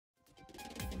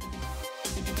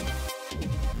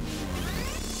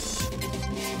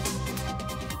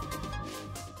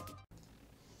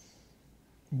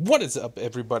What is up,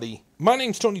 everybody? My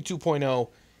name's Tony 2.0,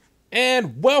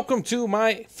 and welcome to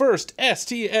my first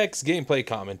STX gameplay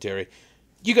commentary.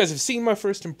 You guys have seen my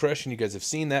first impression, you guys have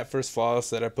seen that first flawless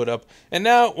that I put up, and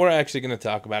now we're actually going to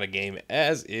talk about a game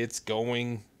as it's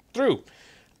going through.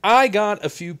 I got a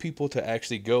few people to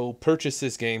actually go purchase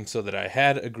this game so that I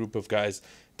had a group of guys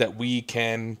that we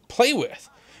can play with.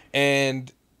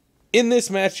 And in this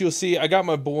match, you'll see I got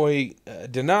my boy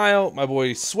Denial, my boy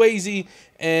Swayze,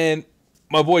 and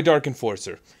my boy Dark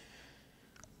Enforcer.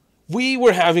 We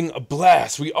were having a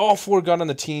blast. We all four got on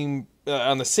the team,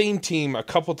 on the same team a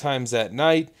couple times that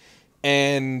night,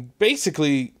 and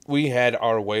basically we had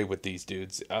our way with these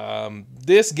dudes.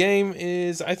 This game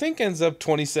I think ends up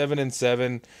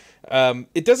 27-7.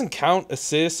 It doesn't count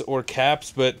assists or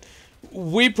caps, but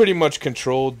we pretty much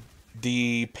controlled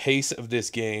the pace of this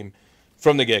game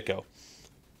from the get-go.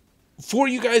 For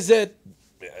you guys that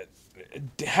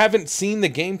haven't seen the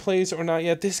gameplays or not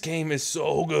yet, this game is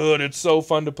so good. It's so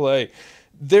fun to play.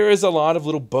 There is a lot of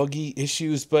little buggy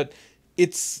issues, but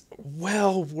it's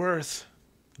well worth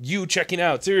you checking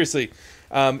out, seriously.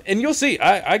 And you'll see,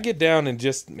 I get down and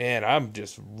I'm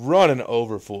just running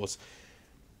over fools.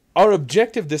 Our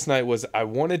objective this night was I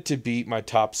wanted to beat my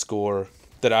top score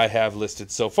that I have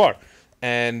listed so far.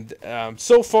 And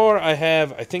so far I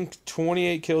have, I think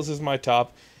 28 kills is my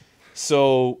top.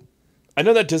 So I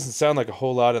know that doesn't sound like a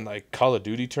whole lot in like Call of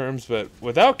Duty terms, but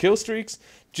without kill streaks,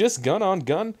 just gun on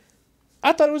gun,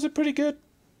 I thought it was a pretty good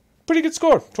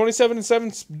score.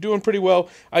 27-7's doing pretty well.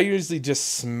 I usually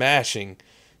just smashing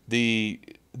the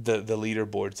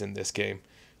leaderboards in this game.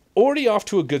 Already off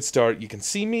to a good start. You can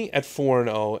see me at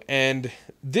 4-0, and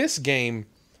this game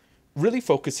really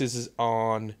focuses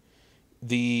on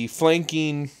the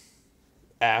flanking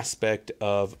aspect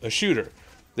of a shooter.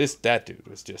 That dude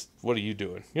was just, what are you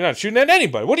doing? You're not shooting at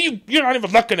anybody. You're not even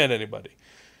looking at anybody.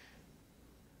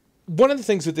 One of the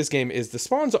things with this game is the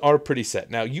spawns are pretty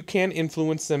set. Now, you can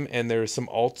influence them, and there are some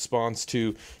alt spawns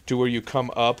to where you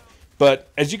come up. But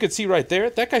as you can see right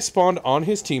there, that guy spawned on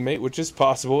his teammate, which is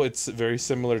possible. It's very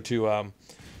similar to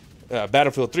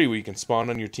Battlefield 3, where you can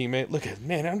spawn on your teammate. Look at,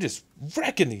 man, I'm just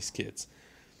wrecking these kids.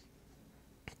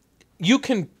 You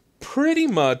can pretty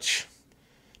much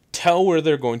tell where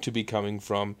they're going to be coming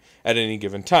from at any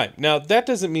given time. Now, that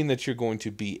doesn't mean that you're going to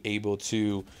be able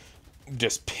to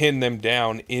just pin them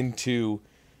down into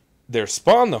their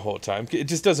spawn the whole time. It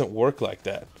just doesn't work like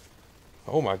that.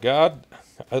 Oh my god.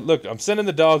 Look, I'm sending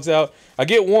the dogs out. I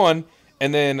get one,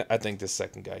 and then I think this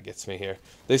second guy gets me here.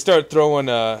 They start throwing,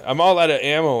 I'm all out of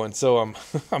ammo, and so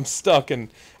I'm stuck, and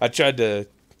I tried to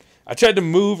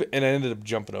move, and I ended up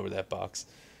jumping over that box.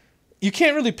 You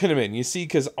can't really pin them in, you see,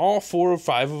 because all 4 or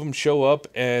 5 of them show up,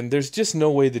 and there's just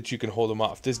no way that you can hold them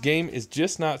off. This game is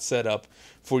just not set up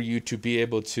for you to be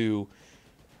able to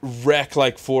wreck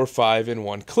like 4 or 5 in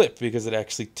one clip, because it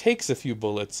actually takes a few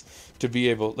bullets to be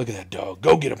able... Look at that dog.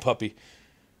 Go get him, puppy.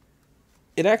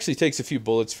 It actually takes a few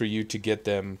bullets for you to get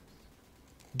them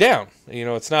down. You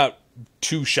know, it's not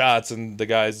 2 shots and the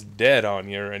guy's dead on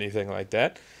you or anything like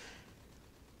that.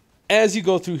 As you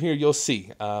go through here, you'll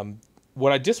see...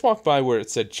 what I just walked by where it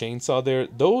said chainsaw there,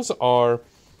 those are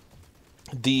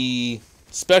the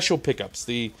special pickups,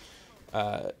 the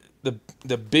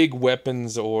big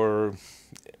weapons or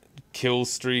kill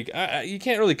streak. You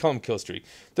can't really call them kill streak.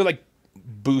 They're like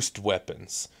boost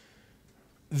weapons.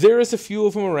 There is a few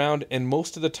of them around, and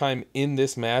most of the time in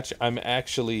this match, I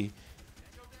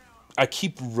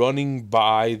keep running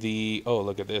by the... Oh,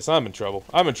 look at this. I'm in trouble.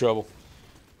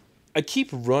 I keep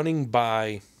running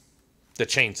by the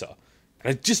chainsaw.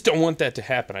 And I just don't want that to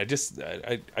happen.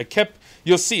 I kept...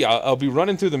 You'll see, I'll be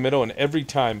running through the middle, and every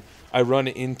time I run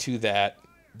into that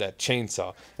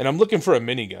chainsaw. And I'm looking for a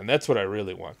minigun. That's what I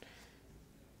really want.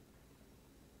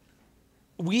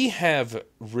 We have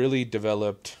really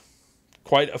developed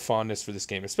quite a fondness for this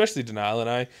game, especially Denial and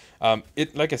I.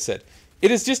 Like I said, it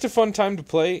is just a fun time to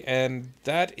play, and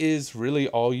that is really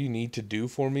all you need to do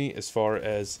for me as far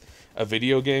as a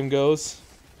video game goes.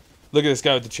 Look at this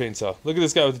guy with the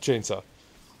chainsaw.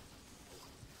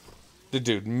 The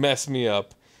dude messed me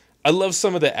up. I love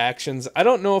some of the actions. I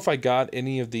don't know if I got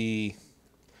any of the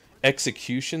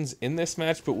executions in this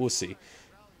match, but we'll see.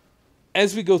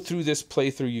 As we go through this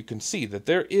playthrough, you can see that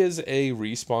there is a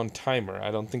respawn timer.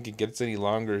 I don't think it gets any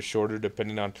longer or shorter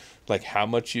depending on like how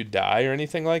much you die or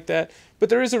anything like that. But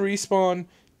there is a respawn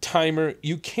timer.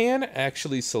 You can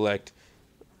actually select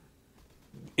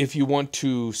if you want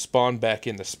to spawn back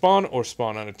in the spawn or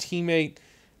spawn on a teammate,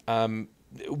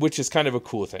 which is kind of a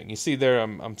cool thing. You see there,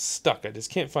 I'm stuck. I just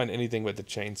can't find anything but the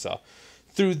chainsaw.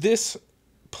 Through this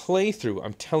playthrough,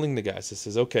 I'm telling the guys, this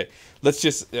is okay. Let's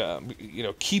just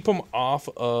keep them off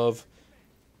of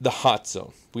the hot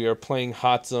zone. We are playing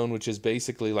hot zone, which is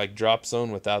basically like drop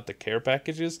zone without the care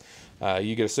packages.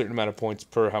 You get a certain amount of points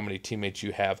per how many teammates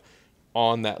you have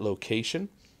on that location.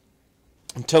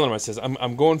 I'm telling him, I says,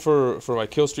 I'm going for my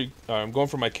kill streak. I'm going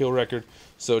for my kill record.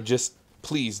 So just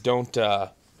please don't,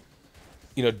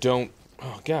 don't.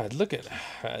 Oh God, look at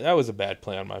that was a bad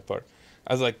play on my part.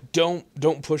 I was like, don't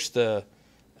push the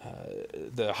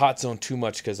hot zone too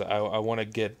much because I want to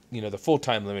get the full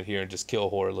time limit here and just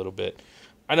kill Whore a little bit.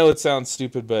 I know it sounds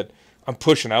stupid, but I'm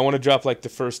pushing. I want to drop like the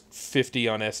first 50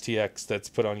 on STX that's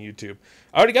put on YouTube.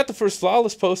 I already got the first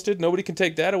flawless posted. Nobody can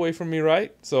take that away from me,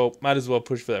 right? So might as well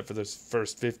push for that for those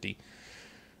first 50.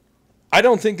 I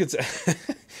don't think it's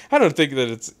I don't think that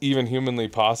it's even humanly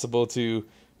possible to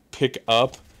pick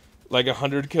up like a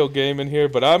 100 kill game in here,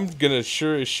 but I'm gonna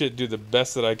sure as shit do the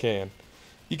best that I can.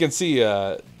 You can see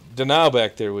Denial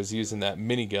back there was using that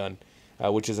minigun,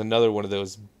 which is another one of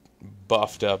those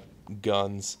buffed up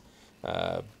guns,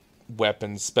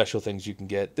 weapons, special things you can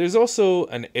get. There's also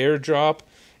an airdrop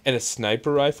and a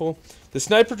sniper rifle. The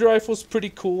sniper rifle is pretty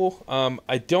cool.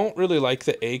 I don't really like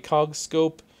the ACOG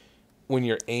scope when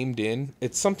you're aimed in.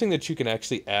 It's something that you can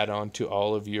actually add on to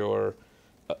all of your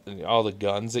all the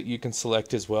guns that you can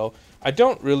select as well. I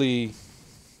don't really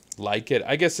like it.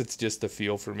 I guess it's just the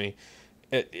feel for me.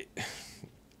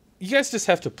 You guys just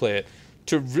have to play it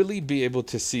to really be able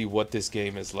to see what this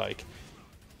game is like.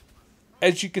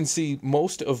 As you can see,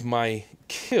 most of my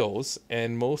kills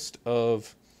and most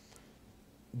of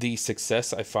the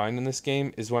success I find in this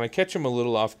game is when I catch them a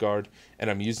little off guard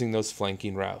and I'm using those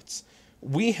flanking routes.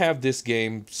 We have this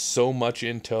game so much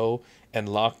in tow and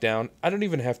locked down, I don't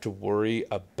even have to worry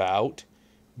about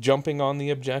jumping on the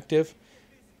objective.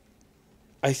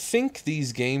 I think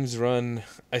these games run,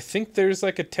 I think there's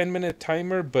like a 10-minute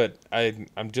timer, but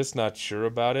I'm just not sure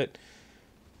about it.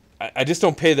 I just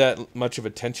don't pay that much of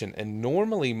attention, and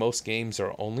normally most games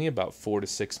are only about 4 to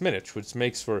 6 minutes, which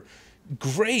makes for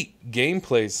great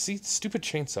gameplays. See, stupid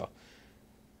chainsaw.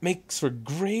 Makes for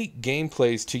great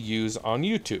gameplays to use on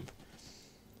YouTube.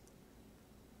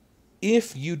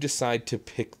 If you decide to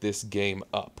pick this game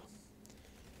up,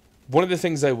 one of the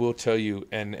things I will tell you,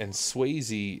 and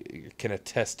Swayze can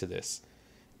attest to this,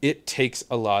 it takes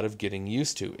a lot of getting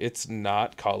used to. It's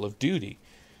not Call of Duty.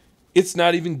 It's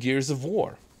not even Gears of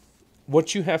War.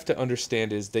 What you have to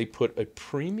understand is they put a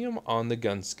premium on the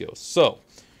gun skills. So,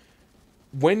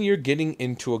 when you're getting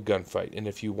into a gunfight, and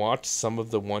if you watch some of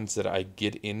the ones that I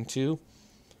get into,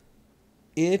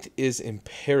 it is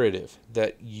imperative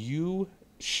that you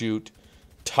shoot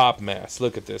top mass.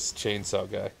 Look at this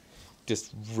chainsaw guy.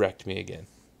 Just wrecked me again.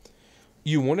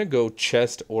 You want to go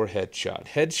chest or headshot.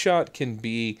 Headshot can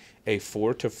be a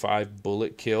 4 to 5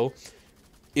 bullet kill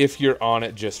if you're on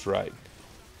it just right.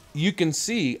 You can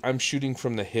see I'm shooting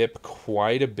from the hip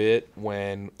quite a bit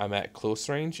when I'm at close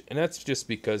range, and that's just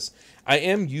because I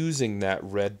am using that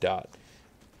red dot.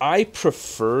 I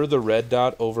prefer the red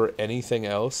dot over anything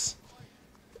else,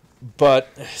 but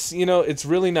it's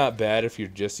really not bad if you're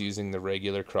just using the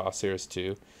regular crosshairs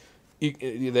too.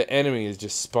 The enemy is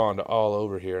just spawned all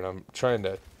over here, and I'm trying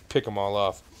to pick them all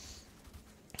off.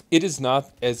 It is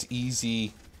not as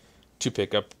easy to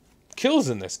pick up kills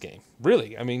in this game,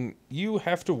 really. I mean, you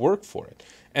have to work for it,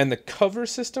 and the cover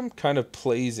system kind of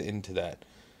plays into that.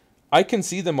 I can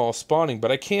see them all spawning,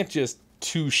 but I can't just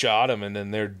two-shot them and then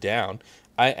they're down.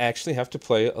 I actually have to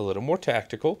play a little more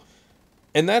tactical,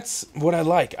 and that's what I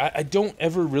like. I don't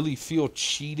ever really feel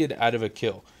cheated out of a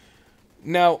kill.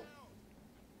 Now,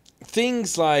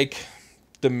 things like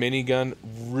the minigun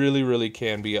really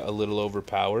can be a little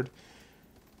overpowered.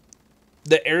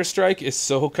 The airstrike is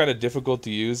so kind of difficult to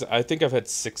use. I think I've had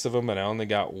 6 of them and I only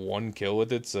got 1 kill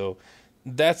with it, so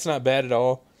that's not bad at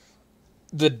all.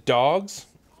 The dogs,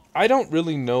 I don't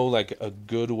really know like a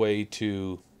good way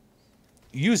to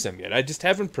use them yet. I just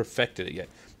haven't perfected it yet.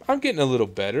 I'm getting a little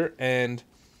better, and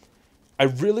I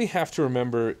really have to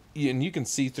remember, and you can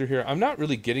see through here, I'm not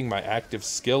really getting my active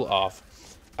skill off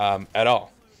at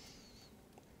all.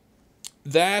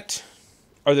 That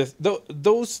are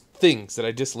those things that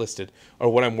I just listed are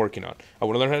what I'm working on. I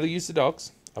want to learn how to use the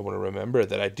dogs. I want to remember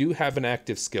that I do have an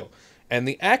active skill. And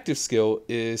the active skill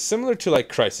is similar to like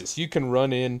Crisis. You can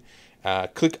run in,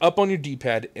 click up on your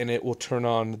D-pad, and it will turn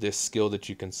on this skill that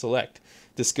you can select.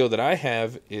 The skill that I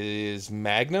have is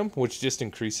Magnum, which just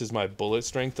increases my bullet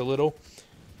strength a little.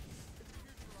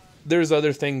 There's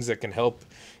other things that can help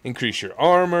increase your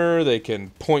armor. They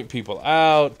can point people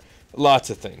out.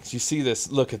 Lots of things. You see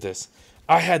this? Look at this.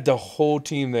 I had the whole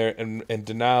team there, and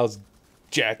Denial's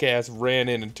jackass ran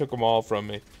in and took them all from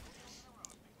me.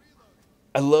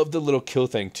 I love the little kill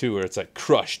thing too, where it's like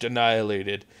crushed,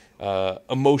 annihilated,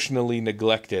 emotionally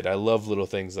neglected. I love little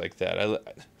things like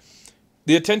that.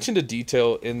 The attention to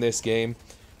detail in this game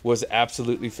was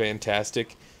absolutely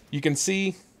fantastic. You can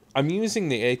see I'm using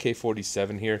the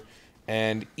AK-47 here,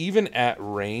 and even at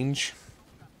range,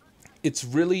 it's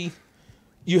really,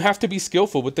 you have to be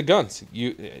skillful with the guns.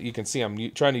 You can see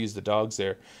I'm trying to use the dogs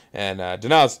there, and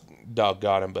Denal's dog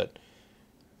got him, but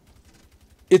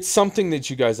it's something that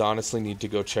you guys honestly need to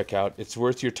go check out. It's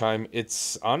worth your time.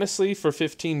 It's honestly for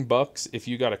 $15, if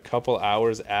you got a couple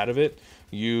hours out of it,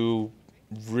 you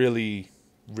really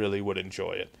would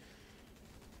enjoy it.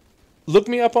 Look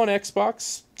me up on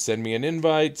Xbox, send me an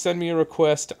invite, send me a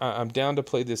request. I'm down to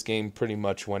play this game pretty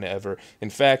much whenever. In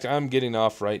fact, I'm getting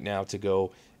off right now to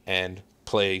go and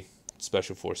play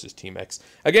Special Forces Team X.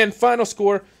 Again, final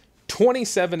score,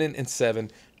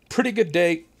 27-7. Pretty good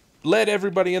day. Led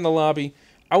everybody in the lobby.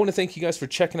 I want to thank you guys for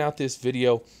checking out this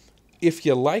video. If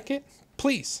you like it,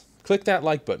 please click that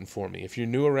like button for me. If you're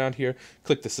new around here,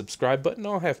 click the subscribe button.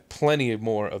 I'll have plenty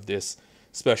more of this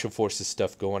Special Forces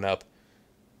stuff going up.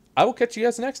 I will catch you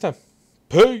guys next time.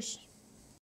 Peace.